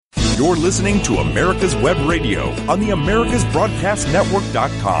You're listening to America's Web Radio on the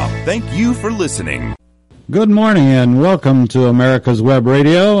AmericasBroadcastNetwork.com. Thank you for listening. Good morning and welcome to America's Web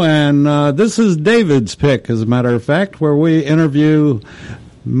Radio. And this is David's Pick, as a matter of fact, where we interview,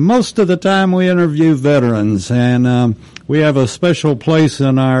 most of the time we interview veterans. And we have a special place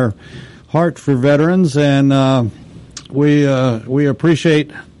in our heart for veterans. And we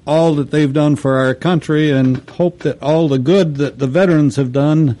appreciate all that they've done for our country and hope that all the good that the veterans have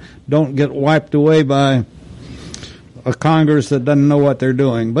done don't get wiped away by a Congress that doesn't know what they're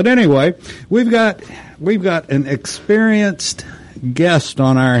doing. But anyway, we've got an experienced guest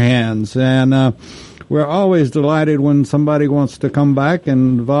on our hands, and we're always delighted when somebody wants to come back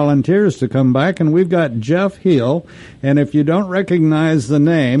and volunteers to come back, and we've got Jeff Heal. And if you don't recognize the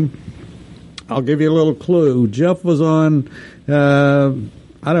name, I'll give you a little clue. Jeff was on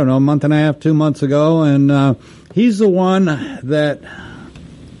I don't know, a month and a half, 2 months ago, and he's the one that,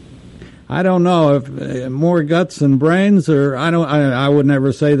 I don't know if more guts than brains, or I would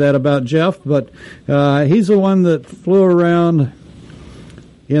never say that about Jeff, but he's the one that flew around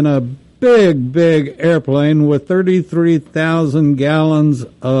in a big airplane with 33,000 gallons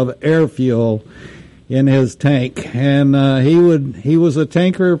of air fuel in his tank, and he was a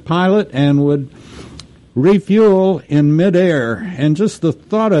tanker pilot and would refuel in midair, and just the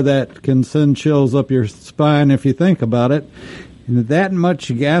thought of that can send chills up your spine if you think about it. And that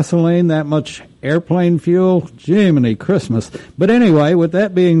much gasoline, that much airplane fuel, Jiminy Christmas. But anyway, with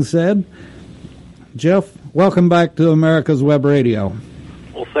that being said, Jeff, welcome back to America's Web Radio.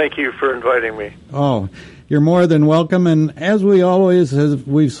 Well, thank you for inviting me. Oh, you're more than welcome. And as we always have,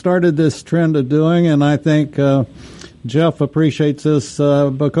 we've started this trend of doing, and I think Jeff appreciates this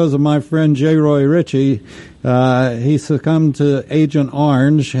because of my friend J. Roy Ritchie. He succumbed to Agent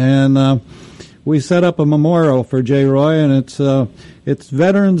Orange, and we set up a memorial for J. Roy, and it's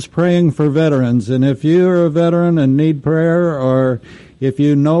Veterans Praying for Veterans. And if you're a veteran and need prayer, or if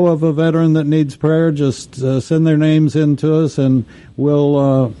you know of a veteran that needs prayer, just send their names in to us, and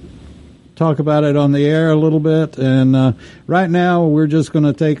we'll talk about it on the air a little bit. And right now, we're just going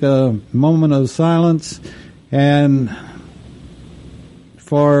to take a moment of silence. And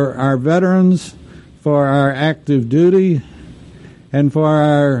for our veterans, for our active duty, and for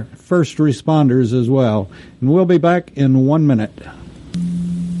our first responders as well. And we'll be back in 1 minute.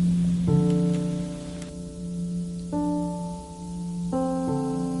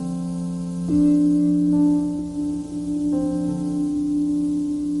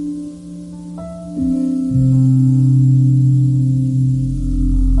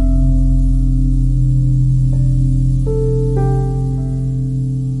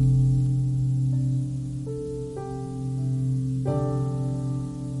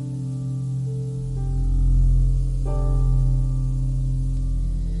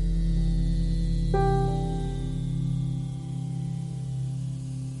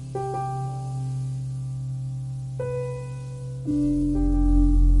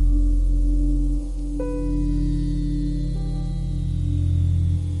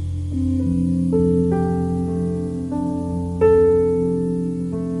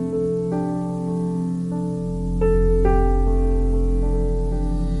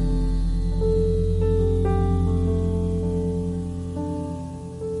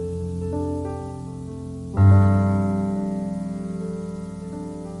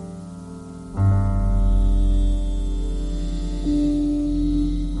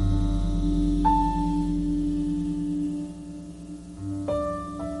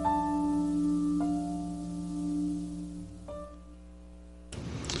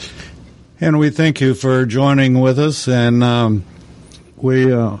 And we thank you for joining with us, and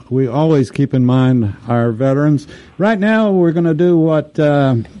we always keep in mind our veterans. Right now, we're going to do what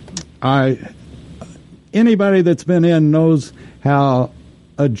anybody that's been in knows how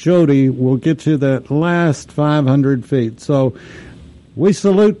a Jody will get you that last 500 feet. So we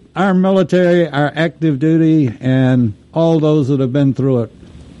salute our military, our active duty, and all those that have been through it.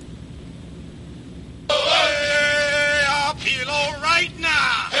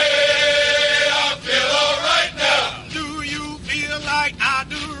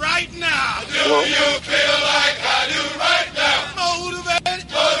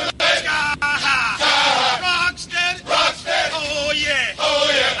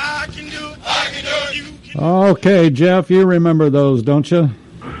 Okay, Jeff, you remember those, don't you?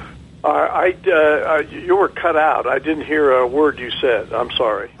 You were cut out. I didn't hear a word you said. I'm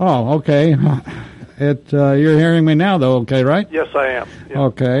sorry. Oh, okay. You're hearing me now, though, okay, right? Yes, I am. Yeah.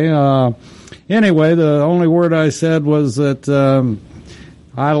 Okay. Anyway, the only word I said was that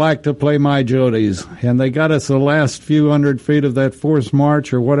I like to play my Jodies, and they got us the last few hundred feet of that forced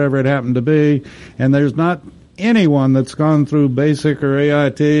march or whatever it happened to be, and there's not anyone that's gone through basic or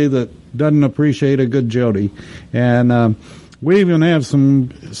AIT that doesn't appreciate a good Jody. And we even have some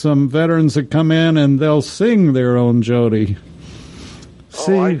veterans that come in and they'll sing their own Jody.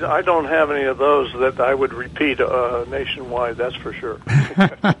 See, I don't have any of those that I would repeat nationwide, that's for sure.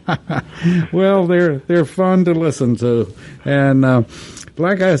 Well, they're fun to listen to. And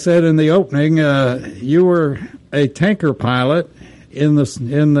like I said in the opening, you were a tanker pilot in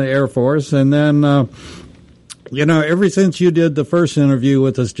the Air Force, and then ever since you did the first interview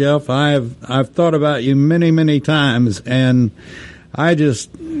with us, Jeff, I've thought about you many times, and I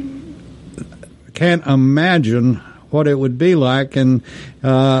just can't imagine what it would be like. And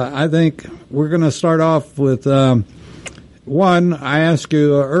I think we're going to start off with one. I asked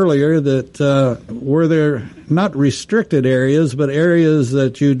you earlier that were there not restricted areas, but areas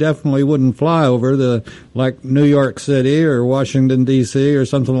that you definitely wouldn't fly over, like New York City or Washington, D.C. or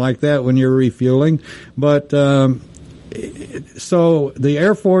something like that when you're refueling. But so the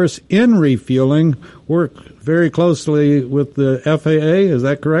Air Force in refueling worked very closely with the FAA, is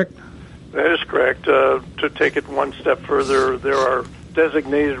that correct? That is correct. To take it one step further, there are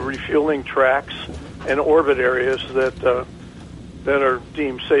designated refueling tracks and orbit areas that are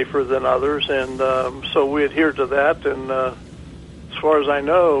deemed safer than others, and so we adhere to that. And as far as I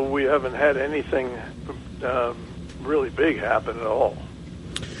know, we haven't had anything really big happen at all.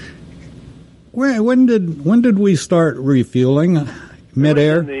 When did we start refueling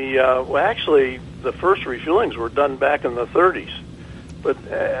midair? Actually, the first refuelings were done back in the 30s, but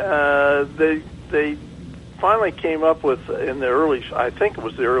they finally came up with in the early, I think it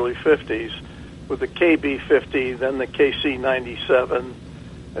was the early 50s, with the KB-50, then the KC-97,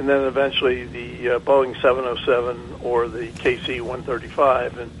 and then eventually the Boeing 707 or the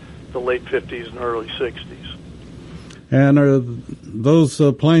KC-135 in the late 50s and early 60s. And are those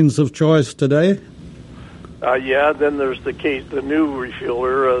planes of choice today? Yeah. Then there's the new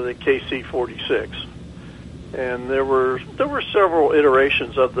refueler, the KC-46, and there were several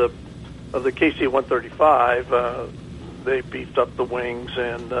iterations of the KC-135. They beefed up the wings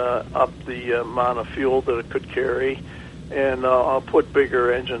and upped the amount of fuel that it could carry, and I'll put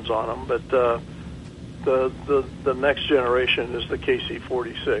bigger engines on them. But the next generation is the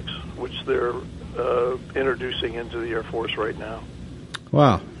KC-46, which they're introducing into the Air Force right now.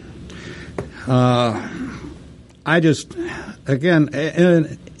 Wow. I just, again,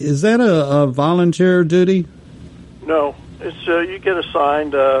 is that a volunteer duty? No, it's you get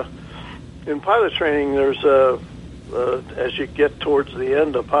assigned. In pilot training, there's as you get towards the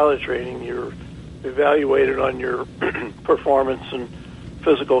end of pilot training, you're evaluated on your performance and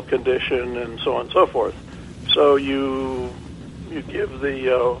physical condition and so on and so forth. So you give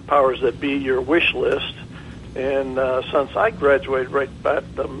the powers that be your wish list, and since I graduated right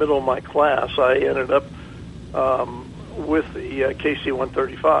at the middle of my class, I ended up with the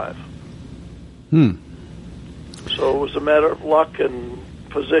KC-135. So it was a matter of luck and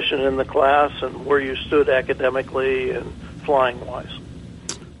position in the class and where you stood academically and flying-wise.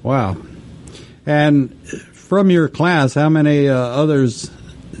 Wow. And from your class, how many others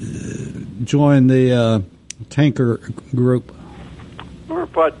joined the tanker group? There were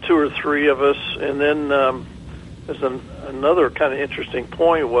about 2 or 3 of us, and then another kind of interesting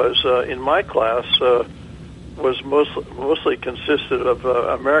point was in my class was mostly consisted of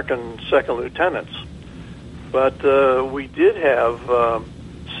American second lieutenants, but we did have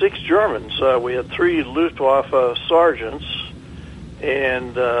 6 Germans. We had 3 Luftwaffe sergeants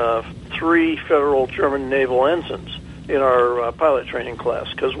and 3 Federal German naval ensigns in our pilot training class,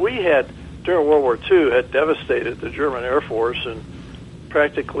 because we had, during World War II, had devastated the German Air Force and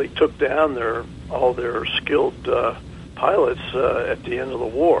practically took down all their skilled pilots at the end of the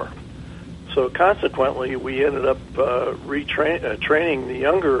war. So consequently, we ended up training the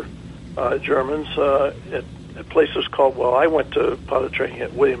younger Germans at places called, I went to pilot training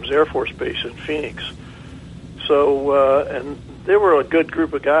at Williams Air Force Base in Phoenix. So, and they were a good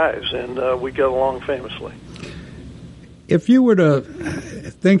group of guys, and we got along famously. If you were to,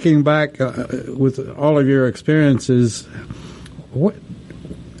 thinking back with all of your experiences, what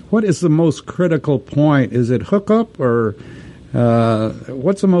is the most critical point? Is it hookup, or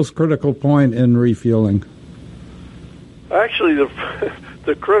what's the most critical point in refueling? Actually,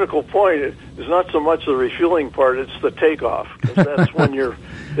 the critical point is not so much the refueling part; it's the takeoff, because that's when you're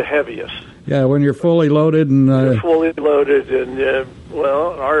the heaviest. Yeah, when you're fully loaded and you're fully loaded, and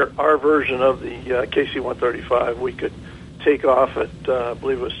our version of the KC-135, we could take off at I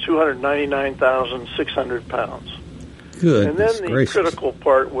believe it was 299,600 pounds. Goodness and then the gracious. critical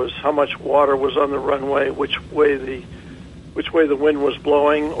part was how much water was on the runway, which way the wind was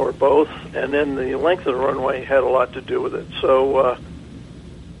blowing, or both, and then the length of the runway had a lot to do with it. So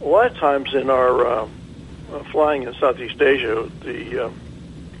a lot of times in our flying in Southeast Asia,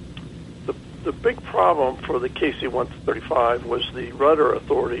 the big problem for the KC-135 was the rudder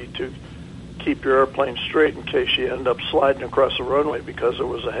authority to keep your airplane straight in case you end up sliding across the runway because there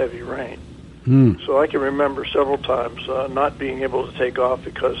was a heavy rain. So I can remember several times not being able to take off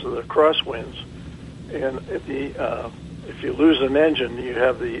because of the crosswinds. And if you lose an engine, you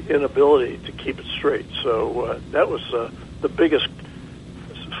have the inability to keep it straight. So that was the biggest,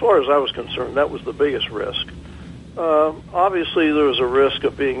 as far as I was concerned, that was the biggest risk. Obviously, there was a risk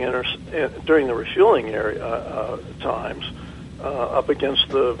of being during the refueling area times up against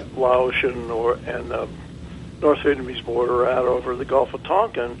the Laotian and the North Vietnamese border out over the Gulf of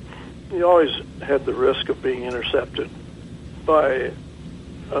Tonkin. You always had the risk of being intercepted by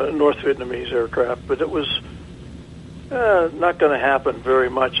North Vietnamese aircraft, but it was not going to happen very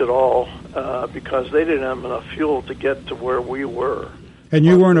much at all because they didn't have enough fuel to get to where we were. And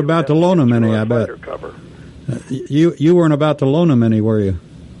you weren't about to loan them any, I bet. Cover. You weren't about to loan them any, were you?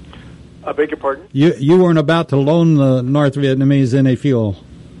 I beg your pardon? You weren't about to loan the North Vietnamese any fuel.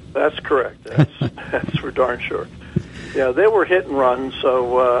 That's correct. That's for darn sure. Yeah, they were hit and run,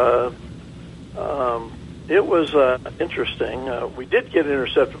 so it was interesting. We did get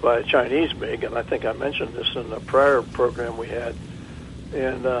intercepted by a Chinese MiG, and I think I mentioned this in the prior program we had.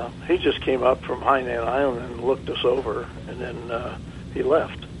 And he just came up from Hainan Island and looked us over, and then he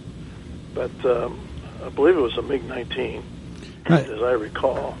left. But I believe it was a MiG-19, as I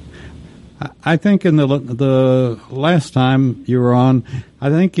recall. I think in the last time you were on,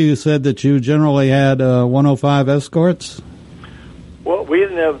 I think you said that you generally had 105 escorts. Well, we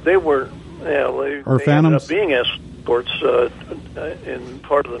didn't have. They were, they Phantoms? ended up being escorts in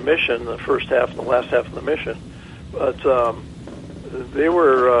part of the mission, the first half and the last half of the mission. But they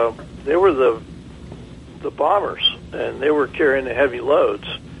were the bombers, and they were carrying the heavy loads.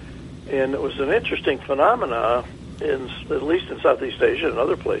 And it was an interesting phenomena, at least in Southeast Asia and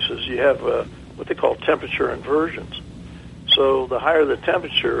other places. You have what they call temperature inversions. So the higher the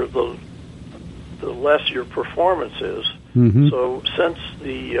temperature, the less your performance is. Mm-hmm. So since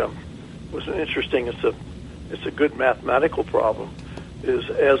was an interesting, it's a good mathematical problem, is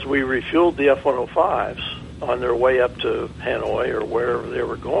as we refueled the F-105s on their way up to Hanoi or wherever they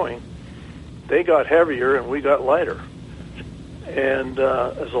were going, they got heavier and we got lighter. And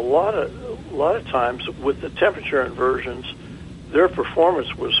as a lot of times with the temperature inversions, their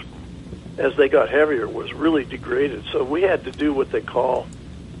performance was, as they got heavier, was really degraded. So we had to do what they call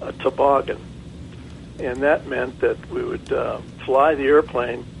a toboggan, and that meant that we would fly the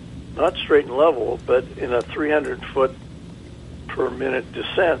airplane not straight and level, but in a 300-foot per minute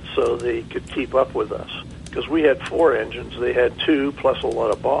descent, so they could keep up with us. Because we had 4 engines, they had 2 plus a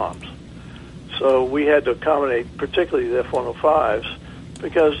lot of bombs. So we had to accommodate, particularly the F-105s,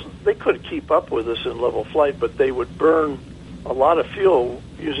 because they could keep up with us in level flight, but they would burn a lot of fuel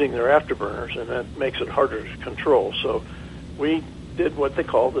using their afterburners, and that makes it harder to control. So we did what they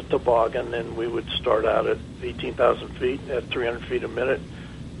call the toboggan, and we would start out at 18,000 feet at 300 feet a minute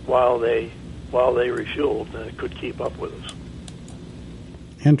while they refueled, and it could keep up with us.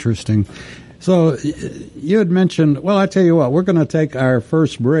 Interesting. So you had mentioned, well, I tell you what, we're going to take our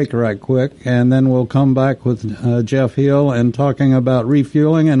first break right quick, and then we'll come back with Jeff Hill and talking about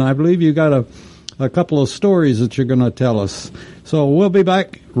refueling, and I believe you got a couple of stories that you're going to tell us. So we'll be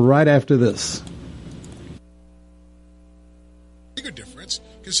back right after this. Bigger difference?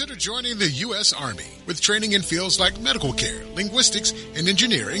 Consider joining the U.S. Army. With training in fields like medical care, linguistics, and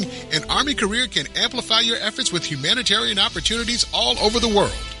engineering, an Army career can amplify your efforts with humanitarian opportunities all over the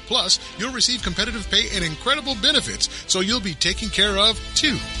world. Plus, you'll receive competitive pay and incredible benefits, so you'll be taken care of,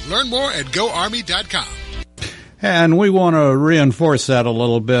 too. Learn more at GoArmy.com. And we want to reinforce that a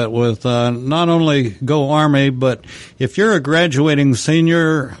little bit with not only Go Army, but if you're a graduating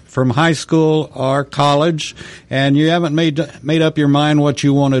senior from high school or college and you haven't made up your mind what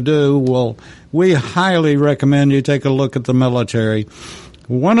you want to do, well, we highly recommend you take a look at the military.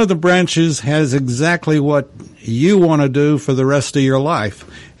 One of the branches has exactly what you want to do for the rest of your life.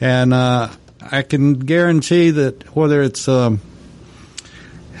 And I can guarantee that whether it's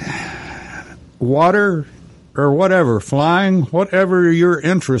water or whatever, flying, whatever your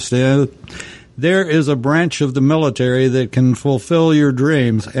interest is, there is a branch of the military that can fulfill your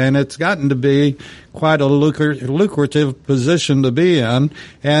dreams. And it's gotten to be quite a lucrative position to be in.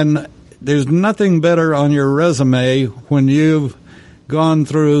 And there's nothing better on your resume when you've gone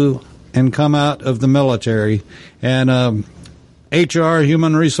through and come out of the military. And HR,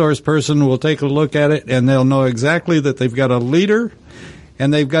 human resource person, will take a look at it, and they'll know exactly that they've got a leader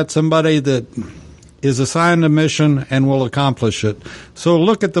and they've got somebody that is assigned a mission and will accomplish it. So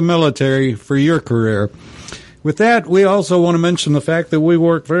look at the military for your career. With that, we also want to mention the fact that we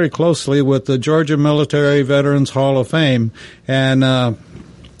work very closely with the Georgia Military Veterans Hall of Fame, and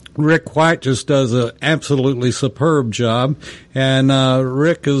Rick White just does an absolutely superb job. And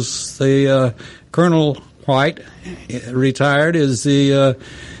Rick is the Colonel White, retired, is the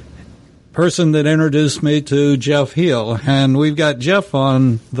person that introduced me to Jeff Heel. And we've got Jeff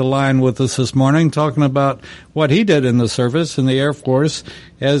on the line with us this morning talking about what he did in the service in the Air Force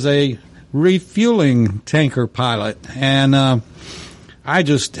as a refueling tanker pilot. And I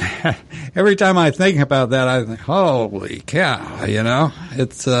just, every time I think about that, I think, holy cow, you know,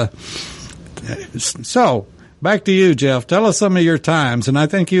 it's, so back to you, Jeff. Tell us some of your times. And I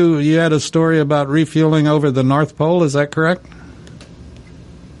think you had a story about refueling over the North Pole. Is that correct?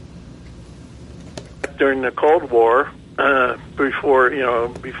 During the Cold War, before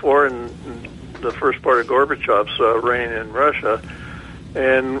in the first part of Gorbachev's reign in Russia,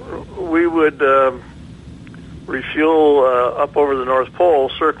 and we would refuel up over the North Pole,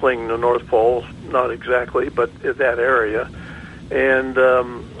 circling the North Pole, not exactly, but in that area. And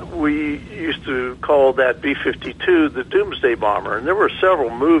we used to call that B-52 the Doomsday Bomber. And there were several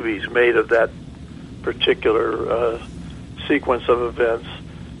movies made of that particular sequence of events.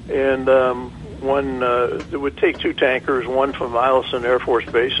 And it would take two tankers, one from Eielson Air Force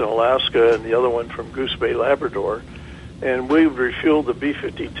Base in Alaska and the other one from Goose Bay, Labrador. And we would refuel the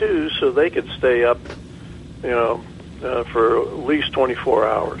B-52 so they could stay up, for at least 24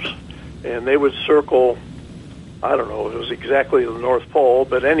 hours. And they would circle, I don't know if it was exactly the North Pole,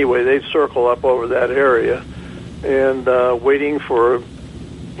 but anyway, they'd circle up over that area and waiting for,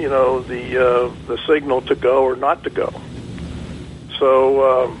 the signal to go or not to go.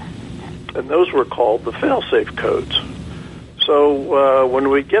 So, and those were called the fail-safe codes. So when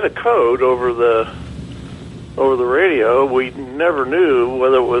we get a code over the radio, we never knew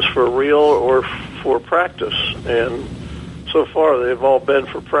whether it was for real or for practice. And so far, they've all been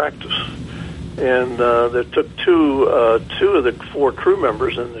for practice. And it took two of the four crew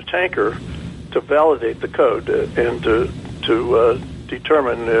members in the tanker to validate the code and to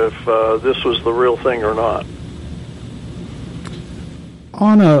determine if this was the real thing or not.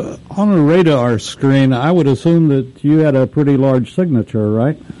 On a radar screen, I would assume that you had a pretty large signature,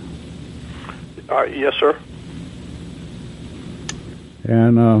 right? Yes, sir.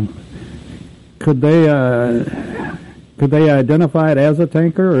 And could they identify it as a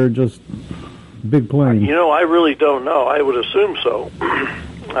tanker or just big plane? I really don't know. I would assume so.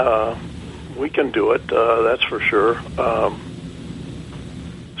 We can do it, that's for sure.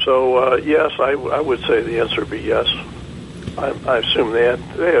 Yes, I would say the answer would be yes. I assume they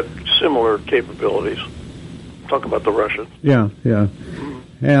had similar capabilities. Talk about the Russians. Yeah.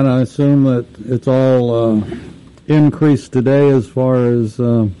 And I assume that it's all increased today as far as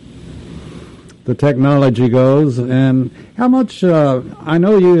the technology goes. And how much, I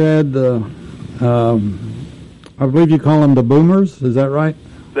know you had, I believe you call them the boomers, is that right?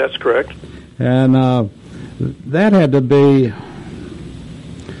 That's correct. And that had to be,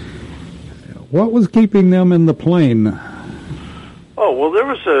 what was keeping them in the plane? Oh, well, there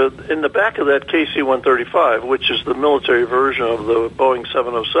was in the back of that KC-135, which is the military version of the Boeing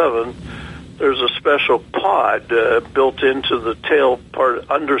 707, there's a special pod built into the tail part,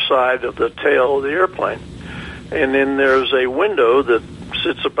 underside of the tail of the airplane. And then there's a window that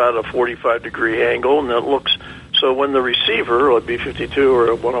sits about a 45-degree angle, and it looks, so when the receiver, a B-52 or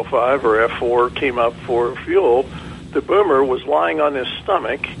a 105 or F-4 came up for fuel, the boomer was lying on his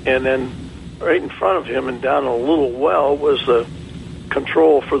stomach, and then right in front of him and down a little well was the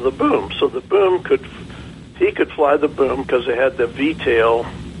control for the boom. So the boom he could fly the boom because it had the V-tail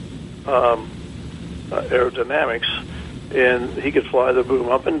aerodynamics, and he could fly the boom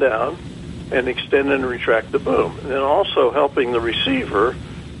up and down and extend and retract the boom. And then also helping the receiver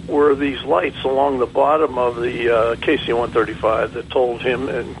were these lights along the bottom of the KC-135 that told him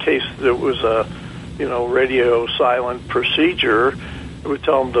in case there was a radio silent procedure, it would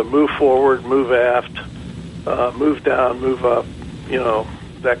tell him to move forward, move aft, move down, move up,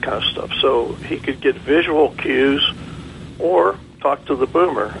 that kind of stuff. So he could get visual cues or talk to the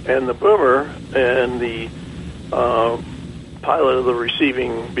boomer. And the boomer and the pilot of the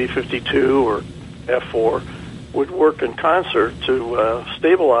receiving B-52 or F-4 would work in concert to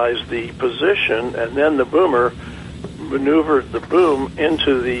stabilize the position, and then the boomer maneuvered the boom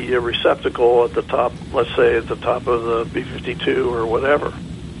into the receptacle at the top, let's say at the top of the B-52 or whatever.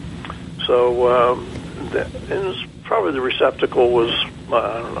 So it was probably the receptacle was,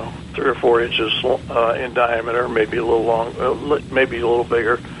 I don't know, 3 or 4 inches in diameter, maybe a little long, maybe a little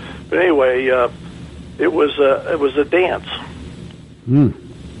bigger. But anyway, it was a dance. Mm.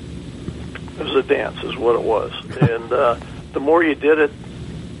 It was a dance, is what it was. And the more you did it,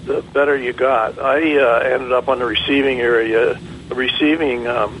 the better you got. I ended up on the receiving area, besides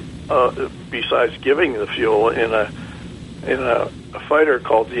giving the fuel in a fighter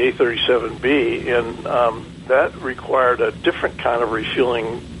called the A-37B, and that required a different kind of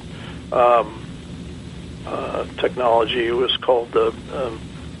refueling technology. It was called the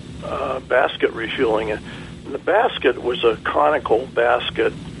basket refueling. And the basket was a conical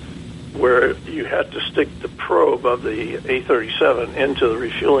basket where you had to stick the probe of the A-37 into the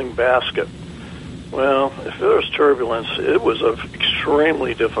refueling basket. Well, if there was turbulence, it was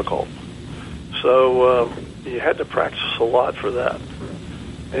extremely difficult. So you had to practice a lot for that.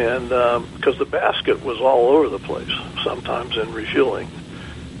 And because the basket was all over the place, sometimes in refueling.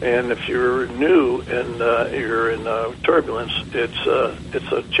 And if you're new and you're in turbulence, it's a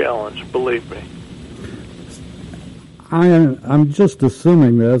challenge, believe me. I'm just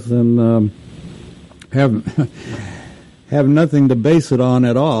assuming this and have nothing to base it on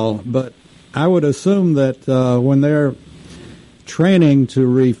at all, but I would assume that when they're training to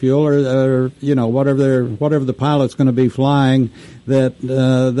refuel or you know whatever the pilot's going to be flying, that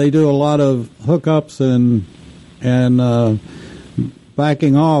they do a lot of hookups and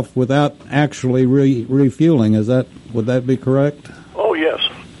backing off without actually refueling. Would that be correct? Oh yes,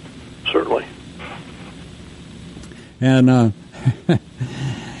 certainly. And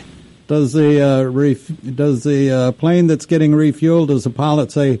does the plane that's getting refueled, does the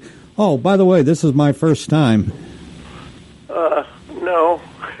pilot say, "Oh, by the way, this is my first time"? No.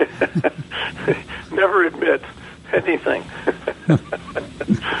 Never admit anything.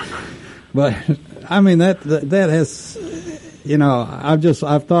 But I mean that has, you know,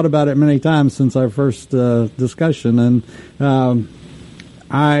 I've thought about it many times since our first discussion, and to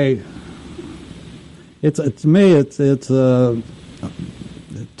me it's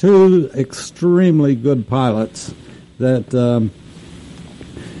two extremely good pilots that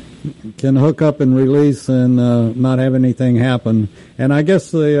can hook up and release and not have anything happen. And I guess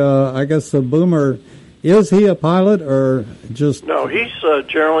the Boomer, is he a pilot or just? No, he's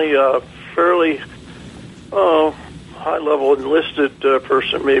generally a fairly high-level enlisted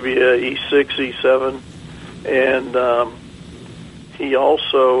person, maybe a E6, E7, and he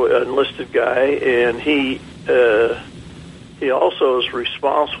also an enlisted guy, and he also is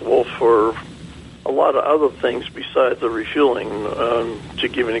responsible for a lot of other things besides the refueling. To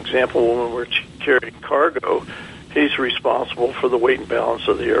give an example, when we're carrying cargo, he's responsible for the weight and balance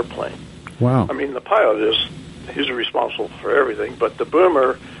of the airplane. Wow. I mean, the pilot he's responsible for everything, but the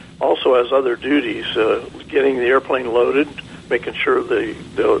Boomer also has other duties, getting the airplane loaded, making sure the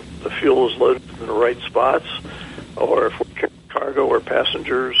fuel is loaded in the right spots, or if we're carrying cargo or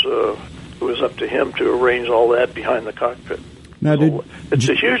passengers, it was up to him to arrange all that behind the cockpit. Now, it's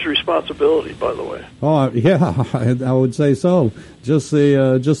a huge responsibility, by the way. Oh yeah, I would say so. Just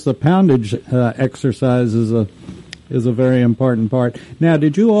the poundage exercise is a very important part. Now,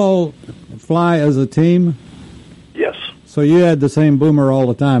 did you all fly as a team? Yes. So you had the same Boomer all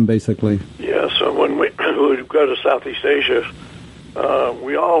the time, basically. Yeah. So when we would go to Southeast Asia,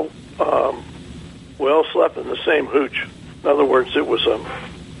 we all slept in the same hooch. In other words, it was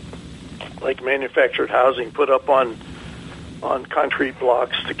like manufactured housing put up on concrete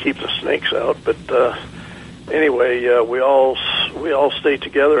blocks to keep the snakes out. But anyway, we all stayed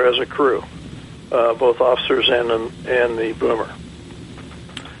together as a crew, both officers and the Boomer.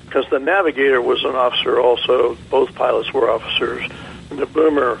 Because the navigator was an officer also. Both pilots were officers. And the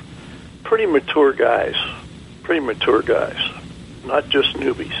Boomer, pretty mature guys, not just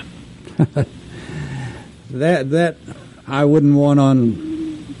newbies. That I wouldn't want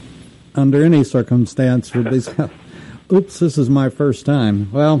under any circumstance would be. Oops, this is my first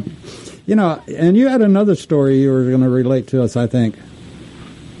time. Well, you know, and you had another story you were going to relate to us, I think.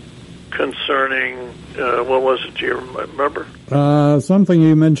 Concerning, what was it? Do you remember? Something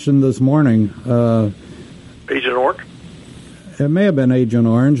you mentioned this morning. Agent Orange? It may have been Agent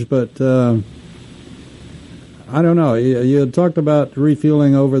Orange, but I don't know. You had talked about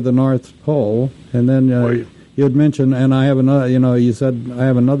refueling over the North Pole, and then you had mentioned, and I have another. You know, you said I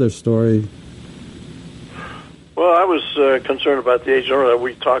have another story. Well, I was concerned about the Agent Orange.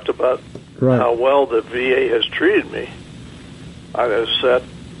 We talked about how well the VA has treated me. Do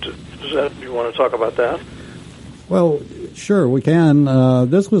you want to talk about that? Well, sure, we can.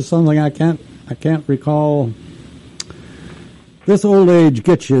 This was something I can't recall This old age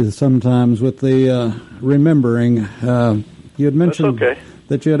gets you sometimes with the remembering. You had mentioned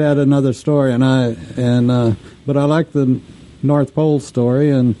that you had another story, but I like the North Pole story,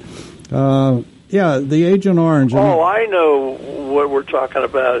 and the Agent Orange. Oh, I know what we're talking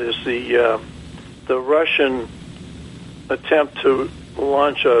about is the Russian attempt to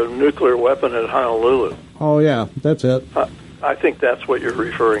launch a nuclear weapon at Honolulu. Oh, yeah, that's it. I think that's what you're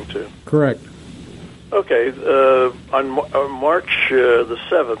referring to. Correct. Okay, on March the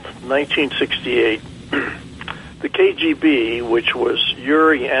 7th, 1968, the KGB, which was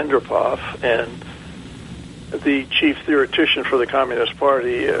Yuri Andropov and the chief theoretician for the Communist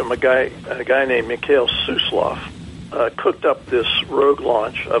Party, a guy named Mikhail Suslov, cooked up this rogue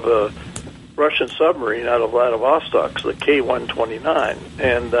launch of a Russian submarine out of Vladivostok, the K-129,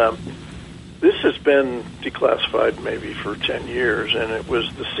 and this has been declassified maybe for 10 years, and it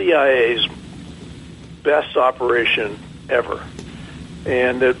was the CIA's best operation ever.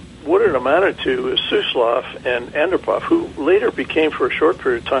 And what it amounted to is Suslov and Andropov, who later became for a short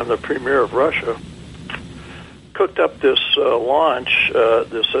period of time the premier of Russia, cooked up this launch,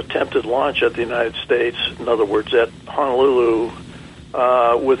 this attempted launch at the United States, in other words, at Honolulu,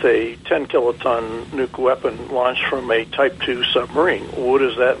 with a 10-kiloton nuke weapon launched from a Type 2 submarine. What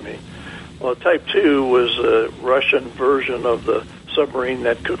does that mean? Well, Type 2 was a Russian version of the submarine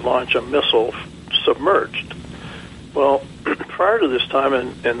that could launch a missile submerged. Well, prior to this time,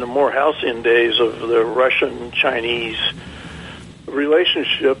 in the more halcyon days of the Russian-Chinese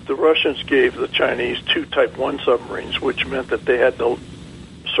relationship, the Russians gave the Chinese 2 Type 1 submarines, which meant that they had to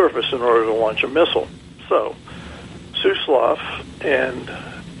surface in order to launch a missile. So, Suslov and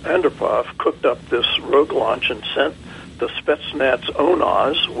Andropov cooked up this rogue launch and sent the Spetsnaz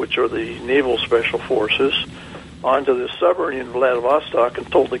ONAS, which are the Naval Special Forces, onto this submarine in Vladivostok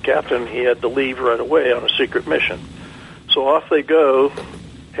and told the captain he had to leave right away on a secret mission. So off they go,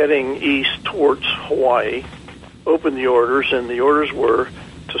 heading east towards Hawaii, opened the orders, and the orders were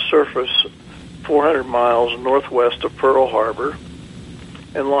to surface 400 miles northwest of Pearl Harbor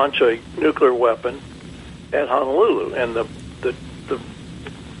and launch a nuclear weapon at Honolulu. And the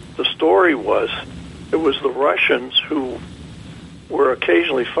story was, it was the Russians who were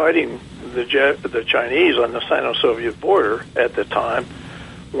occasionally fighting the Chinese on the Sino-Soviet border at the time,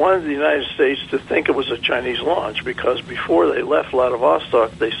 wanted the United States to think it was a Chinese launch, because before they left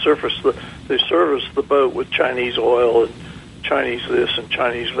Vladivostok, they serviced the boat with Chinese oil and Chinese this and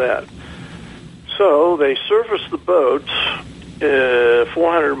Chinese that. So they surfaced the boat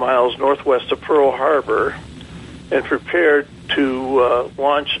 400 miles northwest of Pearl Harbor and prepared to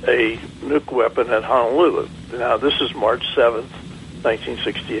launch a nuke weapon at Honolulu. Now, this is March 7th,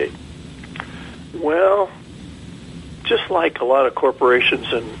 1968. Well, just like a lot of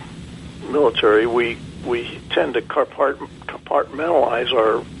corporations and military, we tend to compartmentalize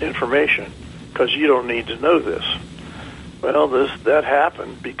our information because you don't need to know this. Well, that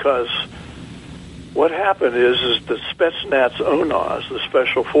happened because what happened is the Spetsnaz ONAS, the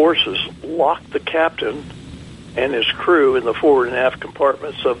Special Forces, locked the captain and his crew in the forward and aft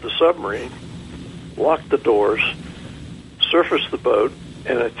compartments of the submarine, locked the doors, surfaced the boat,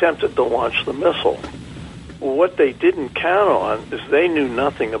 and attempted to launch the missile. Well, what they didn't count on is they knew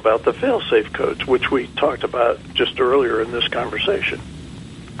nothing about the fail-safe codes, which we talked about just earlier in this conversation.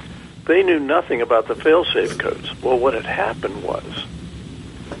 They knew nothing about the fail-safe codes. Well, what had happened was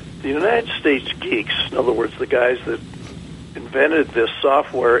the United States geeks, in other words, the guys that invented this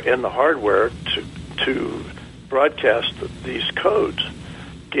software and the hardware to broadcast these codes,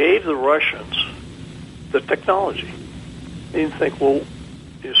 gave the Russians the technology. And you think, well,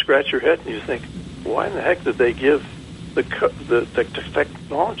 you scratch your head and you think, why in the heck did they give the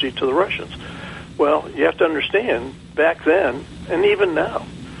technology to the Russians? Well, you have to understand, back then, and even now,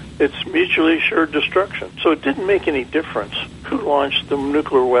 it's mutually assured destruction. So it didn't make any difference who launched the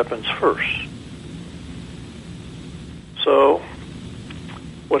nuclear weapons first. So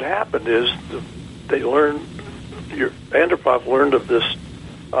what happened is they learned, Andropov learned of this,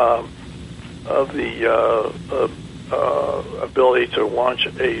 ability to launch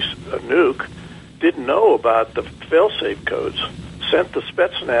a nuke, didn't know about the fail-safe codes, sent the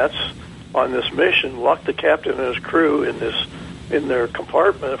Spetsnaz on this mission, locked the captain and his crew in their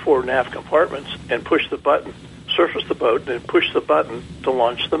compartment, forward and aft compartments, and pushed the button, surfaced the boat, and pushed the button to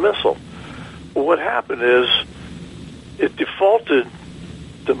launch the missile. Well, what happened is it defaulted.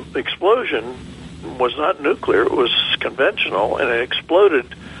 The explosion was not nuclear, it was conventional, and it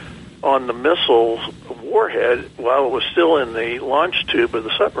exploded on the missile's warhead while it was still in the launch tube of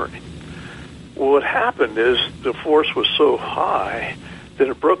the submarine. Well, what happened is the force was so high that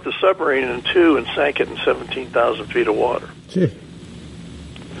it broke the submarine in two and sank it in 17,000 feet of water. Gee.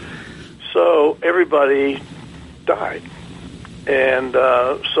 So everybody died. And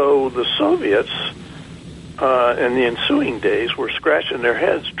so the Soviets, in the ensuing days, were scratching their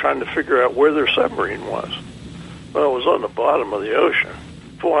heads trying to figure out where their submarine was. Well, it was on the bottom of the ocean,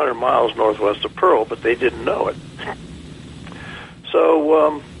 400 miles northwest of Pearl, but they didn't know it.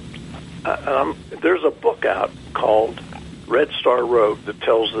 So there's a book out called Red Star Rogue that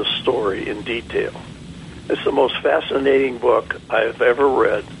tells this story in detail. It's the most fascinating book I've ever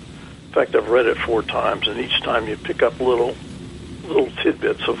read. In fact, I've read it 4 times, and each time you pick up little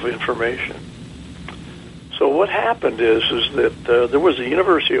tidbits of information. So what happened is that there was a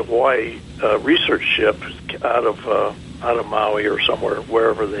University of Hawaii research ship out of Maui or somewhere,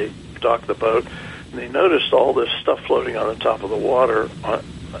 wherever they docked the boat, and they noticed all this stuff floating on the top of the water, on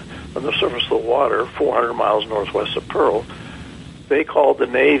the surface of the water, 400 miles northwest of Pearl. They called the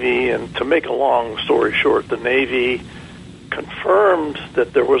Navy, and to make a long story short, the Navy confirmed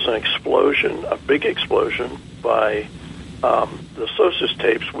that there was an explosion, a big explosion, by the SOSUS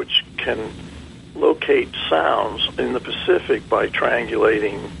tapes, which can locate sounds in the Pacific by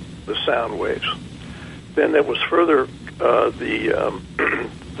triangulating the sound waves. Then there was further, the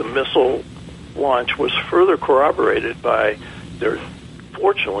missile launch was further corroborated by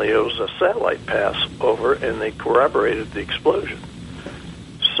fortunately it was a satellite pass over, and they corroborated the explosion.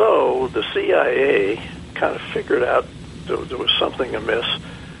 So the CIA kind of figured out there was something amiss.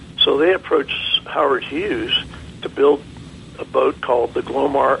 So they approached Howard Hughes to build a boat called the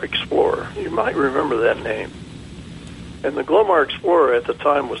Glomar Explorer. You might remember that name. And the Glomar Explorer at the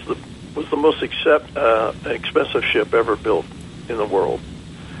time was the most expensive ship ever built in the world.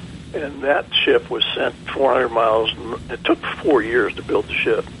 And that ship was sent 400 miles. It took 4 years to build the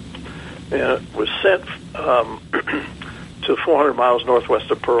ship. And it was sent to 400 miles northwest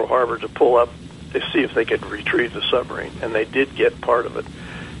of Pearl Harbor to pull up to see if they could retrieve the submarine. And they did get part of it.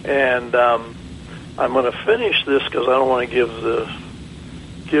 And I'm going to finish this because I don't want to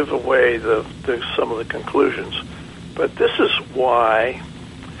give away some of the conclusions. But this is why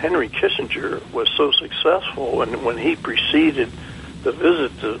Henry Kissinger was so successful when he preceded the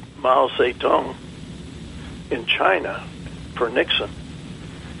visit to Mao Zedong in China for Nixon.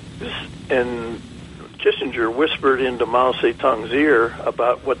 And Kissinger whispered into Mao Zedong's ear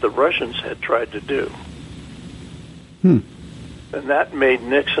about what the Russians had tried to do. And that made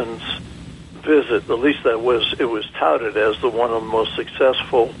Nixon's visit, at least it was touted as one of the most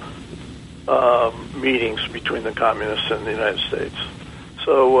successful meetings between the communists and the United States.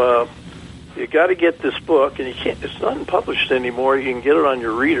 So you got to get this book, and it's not published anymore. You can get it on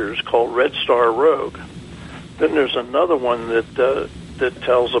your readers, called Red Star Rogue. Then there's another one that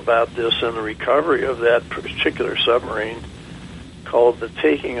tells about this and the recovery of that particular submarine, called The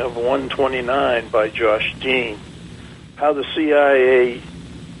Taking of 129 by Josh Dean. How the CIA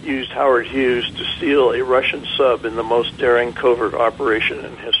used Howard Hughes to steal a Russian sub in the most daring covert operation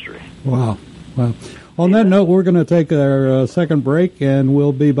in history. Wow. On that note, we're going to take our second break, and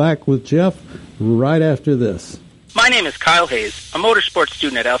we'll be back with Jeff right after this. My name is Kyle Hayes, a motorsports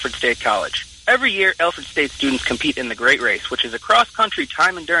student at Alfred State College. Every year, Alfred State students compete in the Great Race, which is a cross-country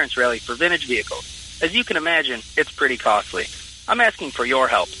time endurance rally for vintage vehicles. As you can imagine, it's pretty costly. I'm asking for your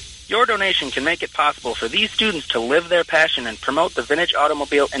help. Your donation can make it possible for these students to live their passion and promote the vintage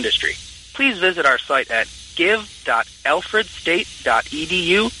automobile industry. Please visit our site at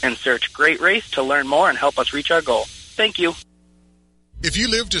give.alfredstate.edu and search Great Race to learn more and help us reach our goal. Thank you. If you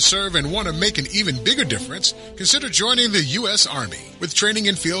live to serve and want to make an even bigger difference, consider joining the U.S. Army. With training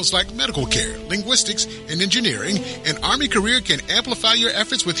in fields like medical care, linguistics, and engineering, an Army career can amplify your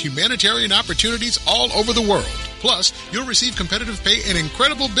efforts with humanitarian opportunities all over the world. Plus, you'll receive competitive pay and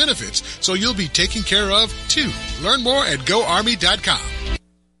incredible benefits, so you'll be taken care of, too. Learn more at GoArmy.com.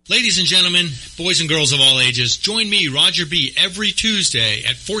 Ladies and gentlemen, boys and girls of all ages, join me, Roger B., every Tuesday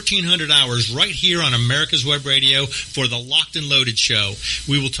at 1400 hours right here on America's Web Radio for the Locked and Loaded Show.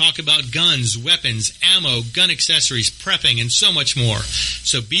 We will talk about guns, weapons, ammo, gun accessories, prepping, and so much more.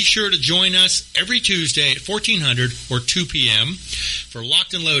 So be sure to join us every Tuesday at 1400 or 2 p.m. for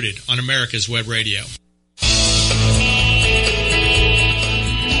Locked and Loaded on America's Web Radio.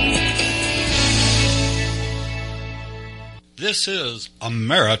 This is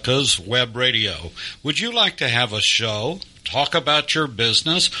America's Web Radio. Would you like to have a show, talk about your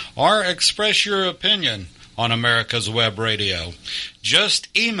business, or express your opinion on America's Web Radio? Just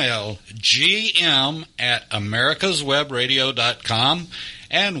email gm@americaswebradio.com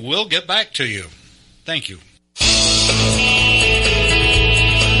and we'll get back to you. Thank you.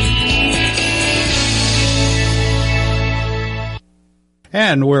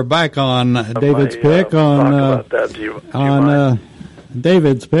 And we're back on David's Pick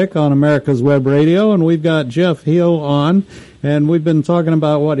David's Pick on America's Web Radio, and we've got Jeff Hill on, and we've been talking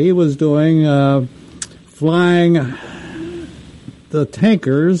about what he was doing, flying the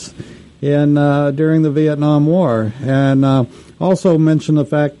tankers in during the Vietnam War, and also mentioned the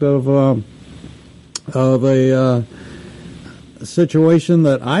fact of a situation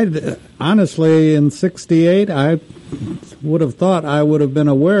that I honestly in '68 I would have thought I would have been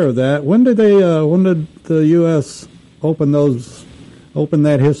aware of that. When did the U.S. open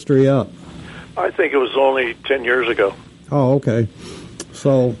that history up? I think it was only 10 years ago. Oh, okay.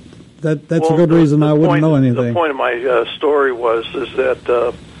 So that's a good reason I wouldn't know anything. The point of my story is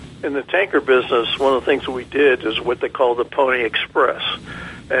that in the tanker business, one of the things that we did is what they call the Pony Express.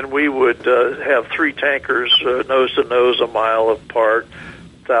 And we would have 3 tankers nose to nose, a mile apart,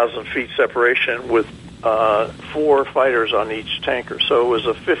 1,000 feet separation, with 4 fighters on each tanker. So it was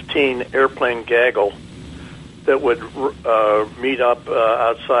a 15 airplane gaggle that would meet up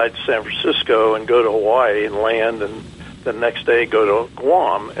outside San Francisco and go to Hawaii and land, and the next day go to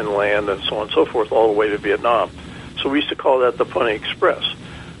Guam and land, and so on and so forth, all the way to Vietnam. So we used to call that the Pony Express.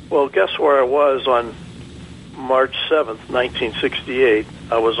 Well, guess where I was on March 7th, 1968.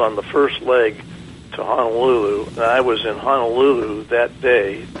 I was on the first leg to Honolulu, and I was in Honolulu that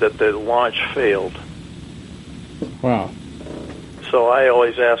day that the launch failed. Wow. So I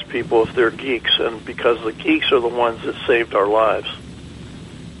always ask people if they're geeks, and because the geeks are the ones that saved our lives.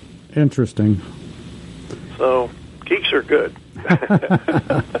 Interesting. So geeks are good.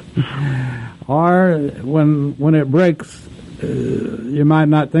 Or when it breaks, you might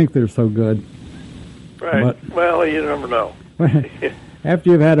not think they're so good. Right. But, well, you never know.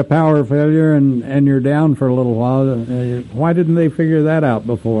 After you've had a power failure and you're down for a little while, why didn't they figure that out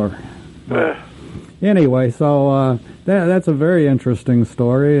before? Anyway, so that's a very interesting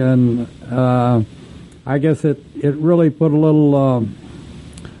story, and I guess it really put a little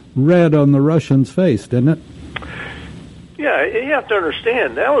red on the Russians' face, didn't it? Yeah, you have to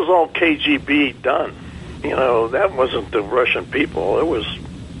understand, that was all KGB done. You know, that wasn't the Russian people. That was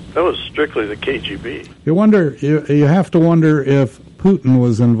strictly the KGB. You have to wonder if Putin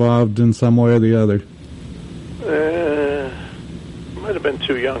was involved in some way or the other. Might have been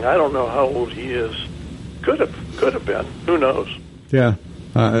too young. I don't know how old he is. Could have been. Who knows? Yeah,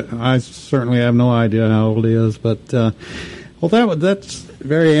 I certainly have no idea how old he is. But that's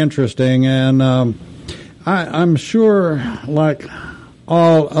very interesting, and I'm sure, like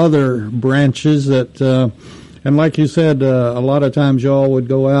all other branches, that and like you said, a lot of times y'all would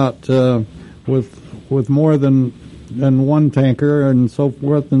go out with more than one tanker and so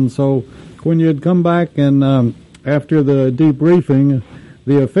forth, and so when you'd come back and after the debriefing,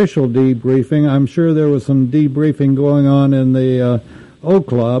 the official debriefing, I'm sure there was some debriefing going on in the O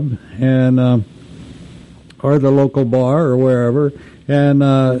Club and or the local bar or wherever, and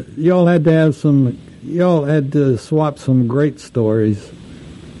y'all had to swap some great stories.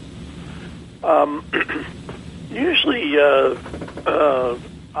 Usually, I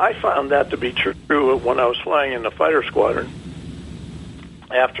found that to be true when I was flying in the fighter squadron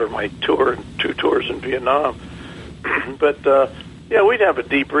after my two tours in Vietnam. But yeah, we'd have a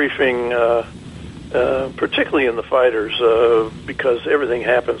debriefing, particularly in the fighters, because everything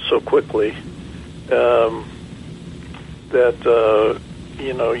happens so quickly that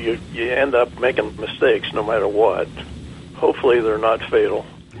you end up making mistakes no matter what. Hopefully, they're not fatal.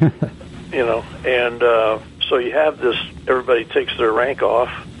 And so you have this, everybody takes their rank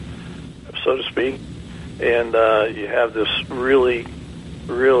off, so to speak, and you have this really,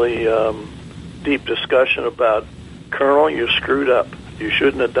 really deep discussion about, Colonel, you screwed up. You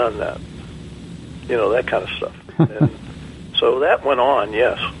shouldn't have done that. That kind of stuff. And so that went on,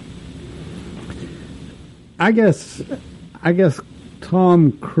 yes. I guess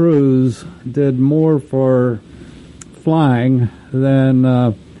Tom Cruise did more for flying than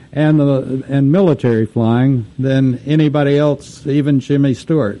and military flying than anybody else, even Jimmy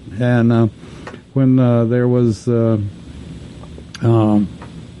Stewart. And when there was, I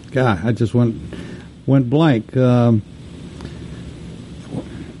just went blank.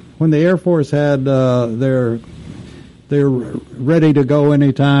 When the Air Force had their ready to go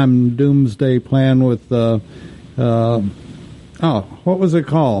anytime doomsday plan with what was it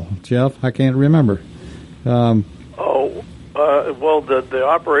called, Jeff? I can't remember. Well, the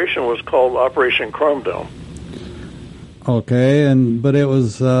operation was called Operation Chrome Dome. Okay, but it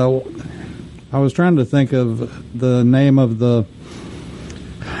was. I was trying to think of the name of the.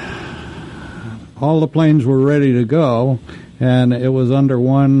 All the planes were ready to go, and it was under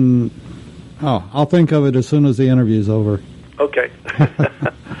one. Oh, I'll think of it as soon as the interview's over. Okay.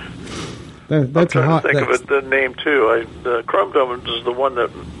 That's I'm trying to think of it, the name too. The Chrome Dome is the one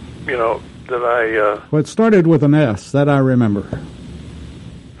that that I. Well, it started with an S. That I remember.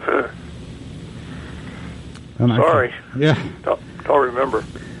 Sorry. Yeah. I'll remember.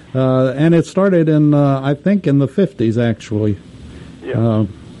 And it started in, I think, in the 50s, actually. Yeah.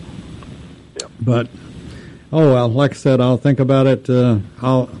 But, oh well, like I said, I'll think about it.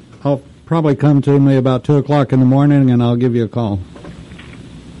 I'll probably come to me about 2 o'clock in the morning, and I'll give you a call.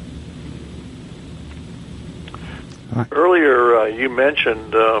 Earlier, you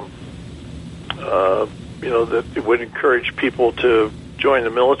mentioned, that it would encourage people to join the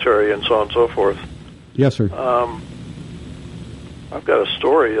military and so on and so forth. Yes, sir. I've got a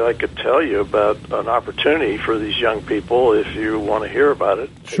story I could tell you about an opportunity for these young people if you want to hear about it.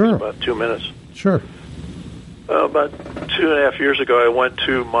 Sure. It's about 2 minutes. Sure. About 2.5 years ago, I went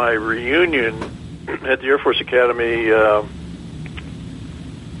to my reunion at the Air Force Academy.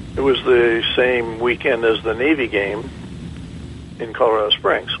 It was the same weekend as the Navy game in Colorado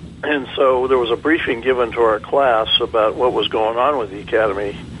Springs. And so there was a briefing given to our class about what was going on with the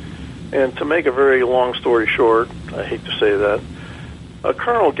Academy. And to make a very long story short, I hate to say that, a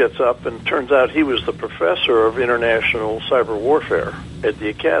colonel gets up and turns out he was the professor of international cyber warfare at the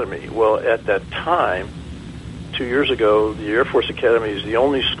Academy. Well, at that time, 2 years ago, the Air Force Academy is the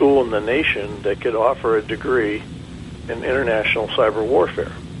only school in the nation that could offer a degree in international cyber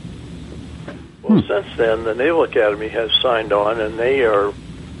warfare. Well, since then, the Naval Academy has signed on, and they are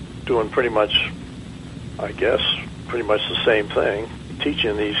doing pretty much the same thing,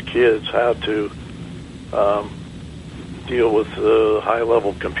 teaching these kids how to deal with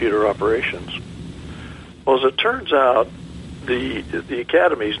high-level computer operations. Well, as it turns out, the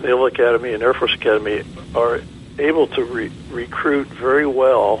academies, Naval Academy and Air Force Academy, are able to recruit very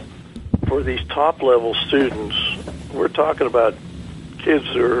well for these top-level students. We're talking about kids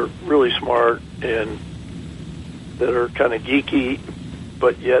that are really smart and that are kind of geeky,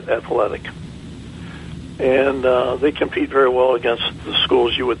 but yet athletic. And they compete very well against the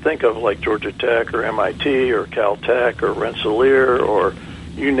schools you would think of, like Georgia Tech or MIT or Caltech or Rensselaer or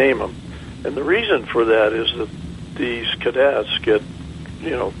you name them. And the reason for that is that these cadets get,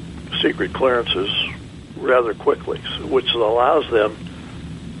 secret clearances rather quickly, which allows them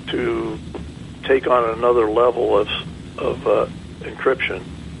to take on another level of encryption.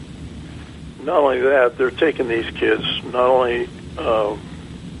 Not only that, they're taking these kids not only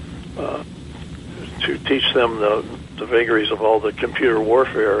to teach them the vagaries of all the computer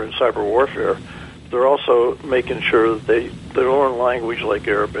warfare and cyber warfare, they're also making sure that they learn language like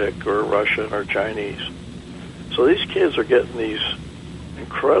Arabic or Russian or Chinese. So these kids are getting these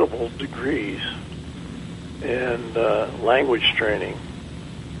incredible degrees and language training,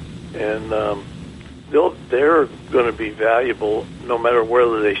 and they're going to be valuable no matter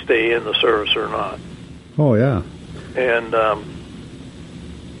whether they stay in the service or not. Oh, yeah. And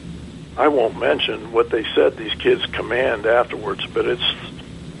I won't mention what they said these kids command afterwards, but it's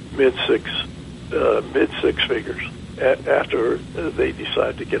mid six figures after they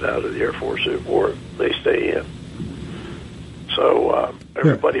decide to get out of the Air Force or they stay in. So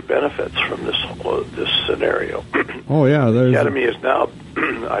everybody benefits from this scenario. Oh yeah, the Academy is now,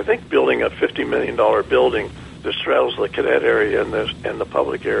 I think, building a $50 million building that straddles the cadet area and the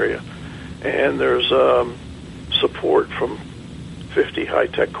public area, and there's support from 50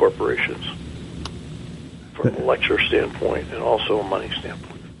 high-tech corporations from a lecture standpoint and also a money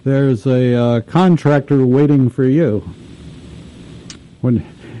standpoint. There's a contractor waiting for you when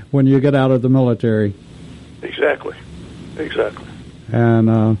you get out of the military. Exactly.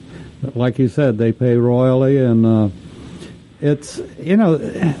 And like you said, they pay royally, and it's,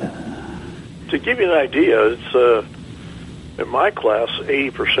 To give you an idea, it's in my class,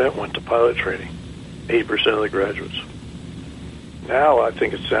 80% went to pilot training, 80% of the graduates. Now I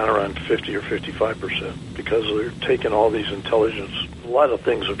think it's down around 50 or 55% because they're taking all these intelligence. A lot of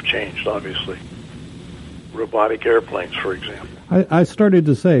things have changed, obviously. Robotic airplanes, for example. I started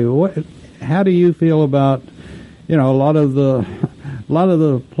to say, how do you feel about, a lot of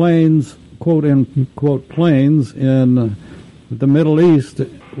the planes, quote unquote planes in the Middle East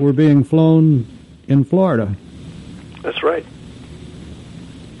were being flown in Florida? That's right.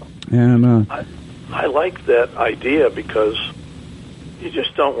 And I like that idea because you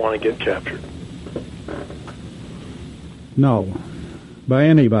just don't want to get captured. No, by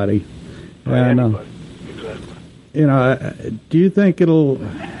anybody. Anybody. Exactly. Do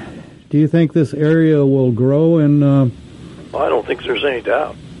you think this area will grow? And I don't think there's any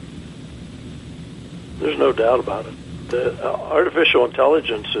doubt. There's no doubt about it. The artificial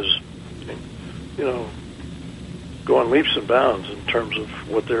intelligence is, going leaps and bounds in terms of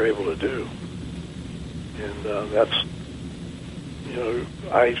what they're able to do. And that's,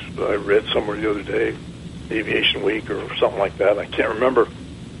 I read somewhere the other day, Aviation Week or something like that, I can't remember.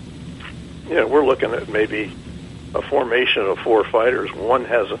 We're looking at maybe a formation of 4 fighters. One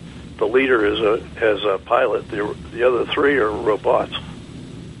the leader has a pilot. The other 3 are robots.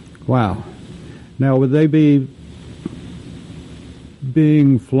 Wow. Now, would they be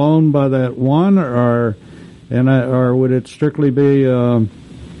being flown by that one, or would it strictly be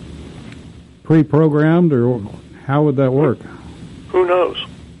pre-programmed, or how would that work? Who knows?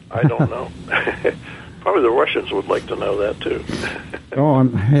 I don't know. Probably the Russians would like to know that too. Oh,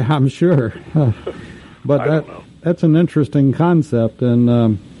 I'm sure. But that's an interesting concept,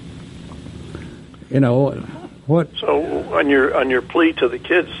 and what. So on your plea to the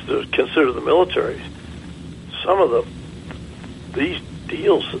kids to consider the military, some of these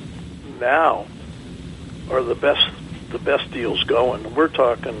deals now are the best deals going. We're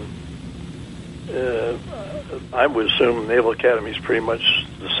talking. I would assume Naval Academy is pretty much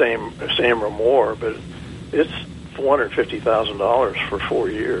the same or more, but it's $450,000 for 4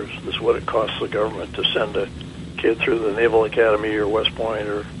 years. Is what it costs the government to send a kid through the Naval Academy or West Point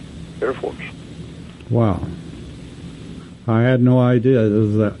or Air Force. Wow, I had no idea there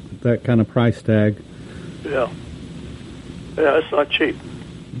was that kind of price tag. Yeah, it's not cheap.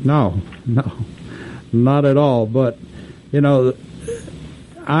 No, not at all. But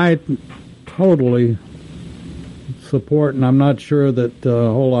I totally support, and I'm not sure that a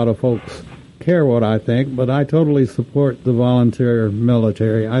whole lot of folks care what I think, but I totally support the volunteer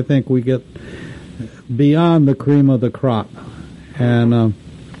military. I think we get beyond the cream of the crop, and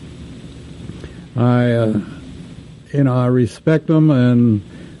I respect them, and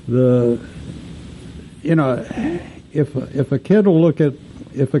if a kid will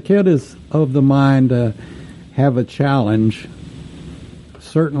if a kid is of the mind to have a challenge,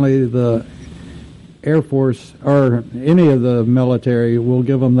 certainly the Air Force or any of the military will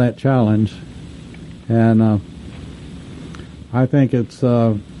give them that challenge, and I think it's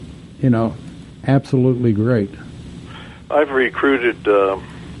absolutely great. I've recruited, I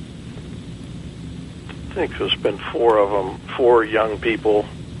think there's been 4 of them, 4 young people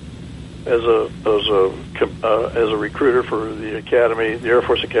as a recruiter for the academy, the Air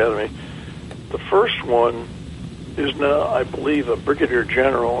Force Academy. The first one is now, I believe, a brigadier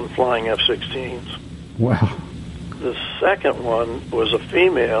general and flying F-16s. Wow. The second one was a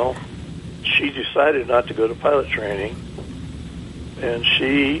female. She decided not to go to pilot training, and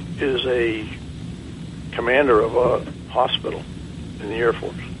she is a commander of a hospital in the Air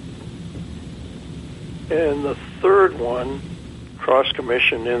Force. And the third one,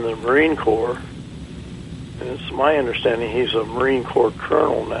 cross-commissioned in the Marine Corps, and it's my understanding he's a Marine Corps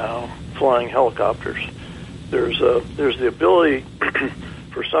colonel now, flying helicopters. There's the ability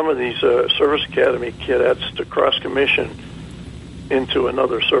for some of these service academy cadets to cross-commission into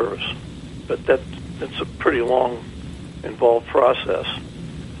another service, but that's a pretty long, involved process.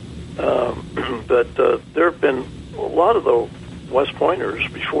 But there have been a lot of the West Pointers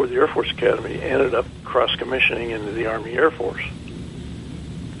before the Air Force Academy ended up cross-commissioning into the Army Air Force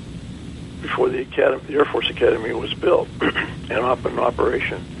before the Air Force Academy was built and up in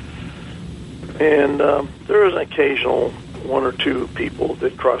operation. And there is an occasional 1 or 2 people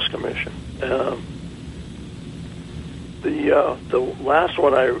that cross-commission. The last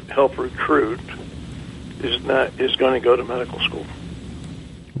one I helped recruit is going to go to medical school.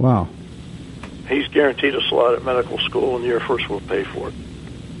 Wow. He's guaranteed a slot at medical school, and the Air Force will pay for it.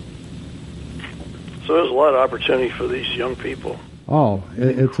 So there's a lot of opportunity for these young people. Oh,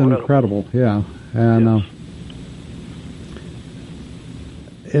 it's incredible, yeah. And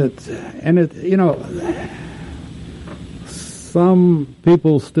yes. Some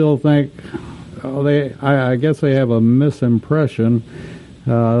people still think, I guess they have a misimpression.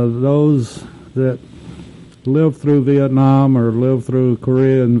 Those that live through Vietnam or live through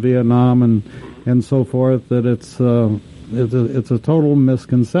Korea and Vietnam and so forth, that it's a total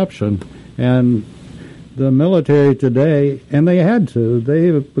misconception. And the military today, and they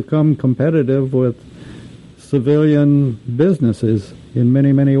have become competitive with civilian businesses in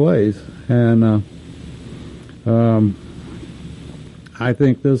many, many ways. And I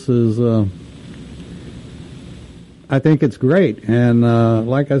think this is, I think it's great. And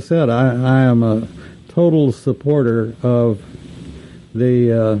like I said, I am a total supporter of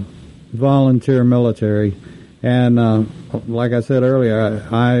the volunteer military. And like I said earlier,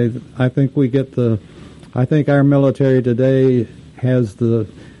 I think I think our military today has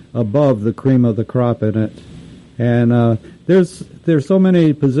above the cream of the crop in it. And there's so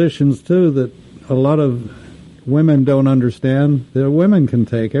many positions too that a lot of women don't understand that women can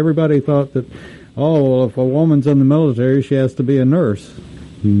take. Everybody thought that, oh, well, if a woman's in the military, she has to be a nurse.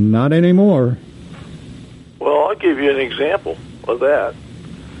 Not anymore. Well, I'll give you an example of that.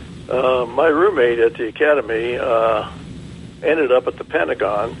 My roommate at the academy ended up at the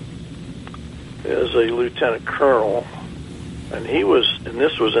Pentagon as a lieutenant colonel, and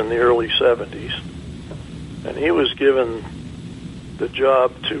this was in the early 70s, and he was given the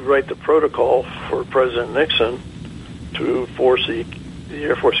job to write the protocol for President Nixon to force the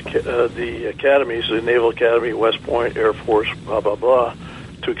Air Force, the academies, the Naval Academy, West Point, Air Force, blah, blah, blah,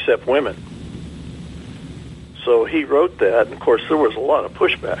 to accept women. So he wrote that, and of course there was a lot of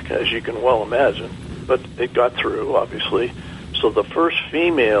pushback, as you can well imagine, but it got through, obviously. So the first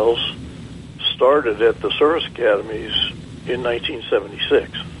females started at the service academies in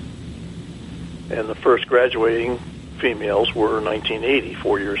 1976, and the first graduating females were 1980,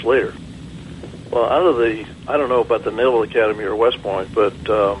 4 years later. Well, I don't know about the Naval Academy or West Point, but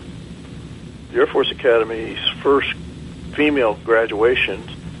the Air Force Academy's first female graduation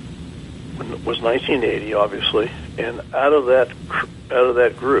was 1980, obviously, and out of that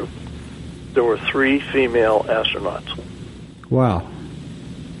group, there were 3 female astronauts. Wow.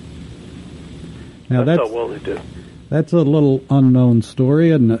 Now that's how well they did. That's a little unknown story,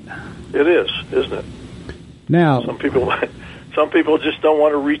 isn't it? It is, isn't it? Now, some people just don't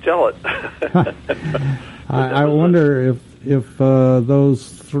want to retell it. I wonder if those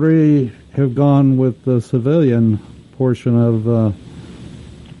 3 have gone with the civilian portion of.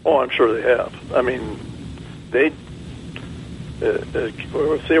 Oh, I'm sure they have. I mean, if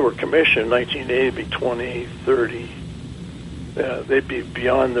they were commissioned in 1980, it'd be 20, 30. They'd be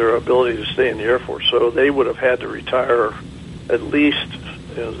beyond their ability to stay in the Air Force. So they would have had to retire at least,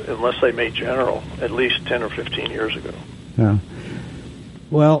 unless they made general, at least 10 or 15 years ago. Yeah.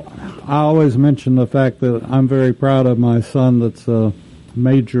 Well, I always mention the fact that I'm very proud of my son that's a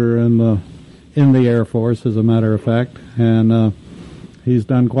major in the Air Force, as a matter of fact, and he's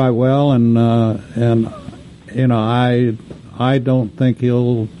done quite well, and you know, I don't think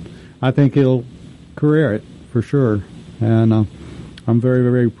I think he'll career it for sure, and I'm very,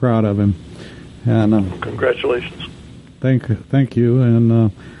 very proud of him. And congratulations. Thank you,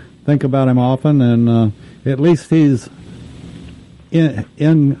 and think about him often, and at least he's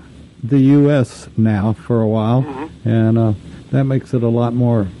in the U.S. now for a while, mm-hmm. and that makes it a lot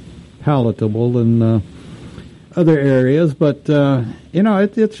more palatable than other areas. But you know,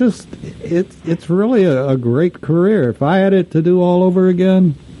 it's really a great career. If I had it to do all over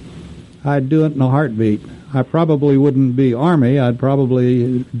again, I'd do it in a heartbeat. I probably wouldn't be Army. I'd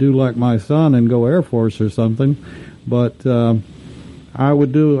probably do like my son and go Air Force or something. But I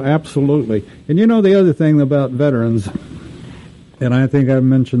would do absolutely. And you know, the other thing about veterans, and I think I've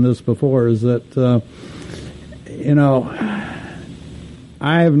mentioned this before, is that you know,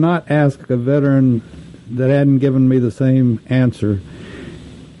 I have not asked a veteran that hadn't given me the same answer.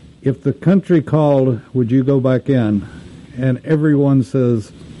 If the country called, would you go back in? And everyone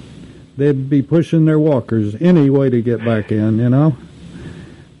says they'd be pushing their walkers any way to get back in, you know,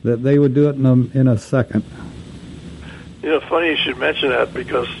 that they would do it in a second. You know, funny you should mention that,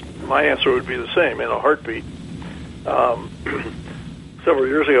 because my answer would be the same, in a heartbeat. Several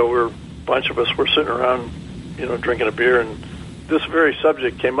years ago, a bunch of us were sitting around, you know, drinking a beer, and this very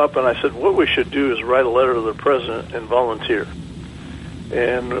subject came up, and I said, what we should do is write a letter to the president and volunteer.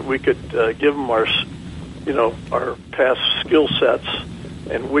 And we could give him our past skill sets,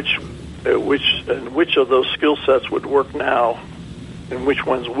 and which of those skill sets would work now, and which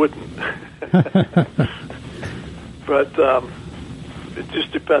ones wouldn't. But it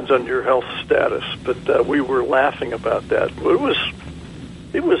just depends on your health status. But we were laughing about that. But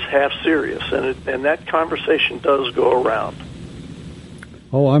it was half serious, and that conversation does go around.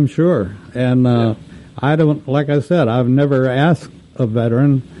 Oh, I'm sure. And I don't, like I said, I've never asked a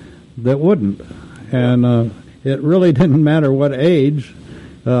veteran that wouldn't. And it really didn't matter what age.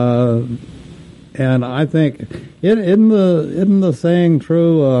 And I think, isn't the saying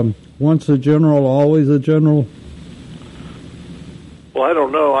true, once a general, always a general? Well, I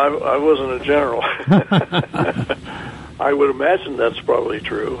don't know. I wasn't a general. I would imagine that's probably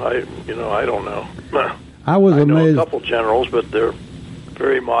true. I don't know. I was amazed. I know a couple generals, but they're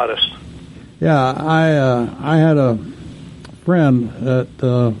very modest. Yeah, I had a friend at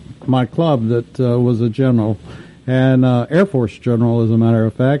my club that was a general, and Air Force general, as a matter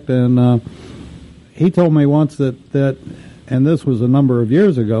of fact, and he told me once that, and this was a number of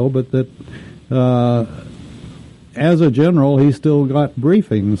years ago, but that as a general, he still got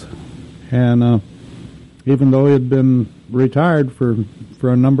briefings, and even though he had been retired for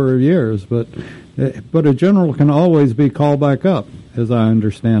a number of years, but but a general can always be called back up, as I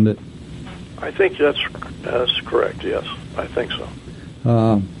understand it. I think that's correct, yes. I think so.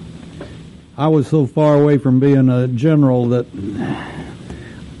 I was so far away from being a general that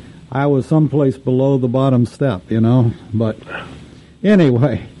I was someplace below the bottom step, But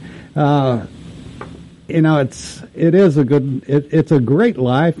anyway, it's a great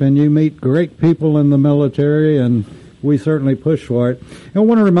life, and you meet great people in the military, and we certainly push for it. And I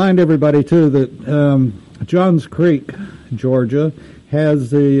want to remind everybody too that Johns Creek, Georgia,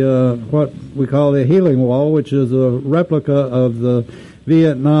 has the what we call the Healing Wall, which is a replica of the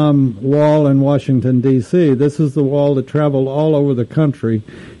Vietnam Wall in Washington, D.C. This is the wall that traveled all over the country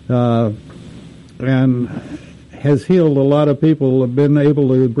and has healed a lot of people, have been able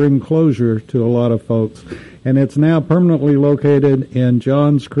to bring closure to a lot of folks. And it's now permanently located in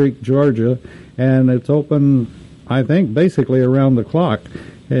Johns Creek, Georgia, and it's open, I think, basically around the clock.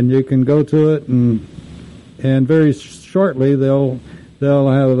 And you can go to it, and very shortly they'll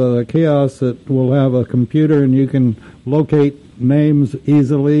have a kiosk that will have a computer, and you can locate names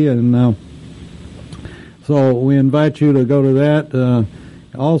easily. And so we invite you to go to that.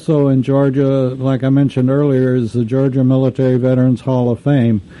 Also in Georgia, like I mentioned earlier, is the Georgia Military Veterans Hall of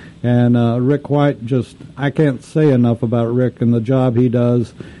Fame. And Rick White, I can't say enough about Rick and the job he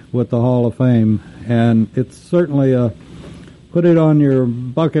does with the Hall of Fame. And it's certainly put it on your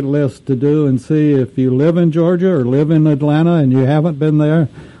bucket list to do and see if you live in Georgia or live in Atlanta and you haven't been there,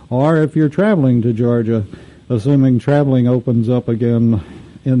 or if you're traveling to Georgia, assuming traveling opens up again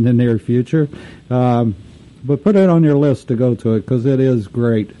in the near future. But put it on your list to go to it, because it is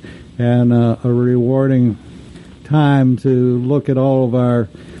great and a rewarding time to look at all of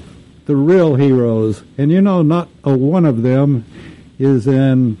the real heroes. And not one of them is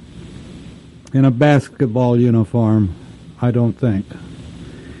in a basketball uniform, I don't think.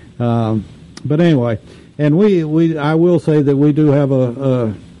 But anyway, and I will say that we do have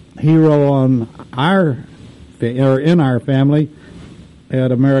a hero on in our family at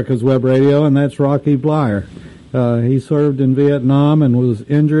America's Web Radio, and that's Rocky Bleier. He served in Vietnam and was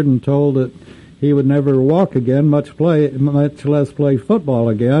injured and told that he would never walk again, much less play football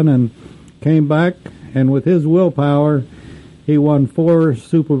again, and came back, and with his willpower, he won 4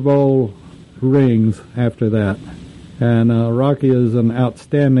 Super Bowl rings after that. And Rocky is an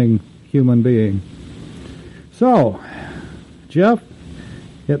outstanding human being. So, Jeff,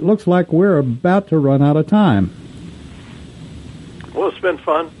 it looks like we're about to run out of time. Well, it's been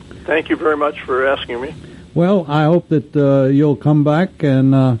fun. Thank you very much for asking me. Well, I hope that you'll come back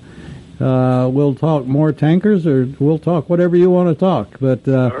and we'll talk more tankers, or we'll talk whatever you want to talk. But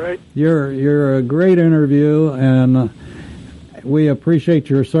all right. You're a great interview, and we appreciate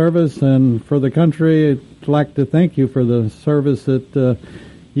your service. And for the country, I'd like to thank you for the service that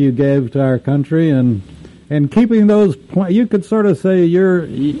you gave to our country, and keeping those. You could sort of say you're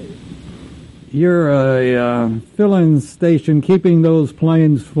a filling station, keeping those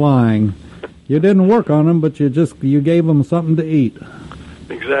planes flying. You didn't work on them, but you gave them something to eat.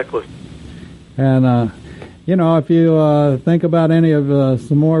 Exactly. And if you think about any of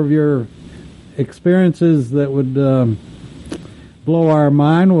some more of your experiences that would blow our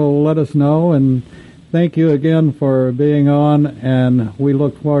mind, well, let us know. And thank you again for being on, and we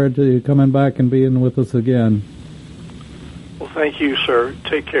look forward to you coming back and being with us again. Well, thank you, sir.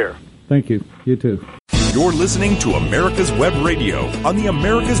 Take care. Thank you. You too. You're listening to America's Web Radio on the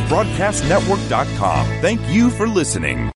AmericasBroadcastNetwork.com. Thank you for listening.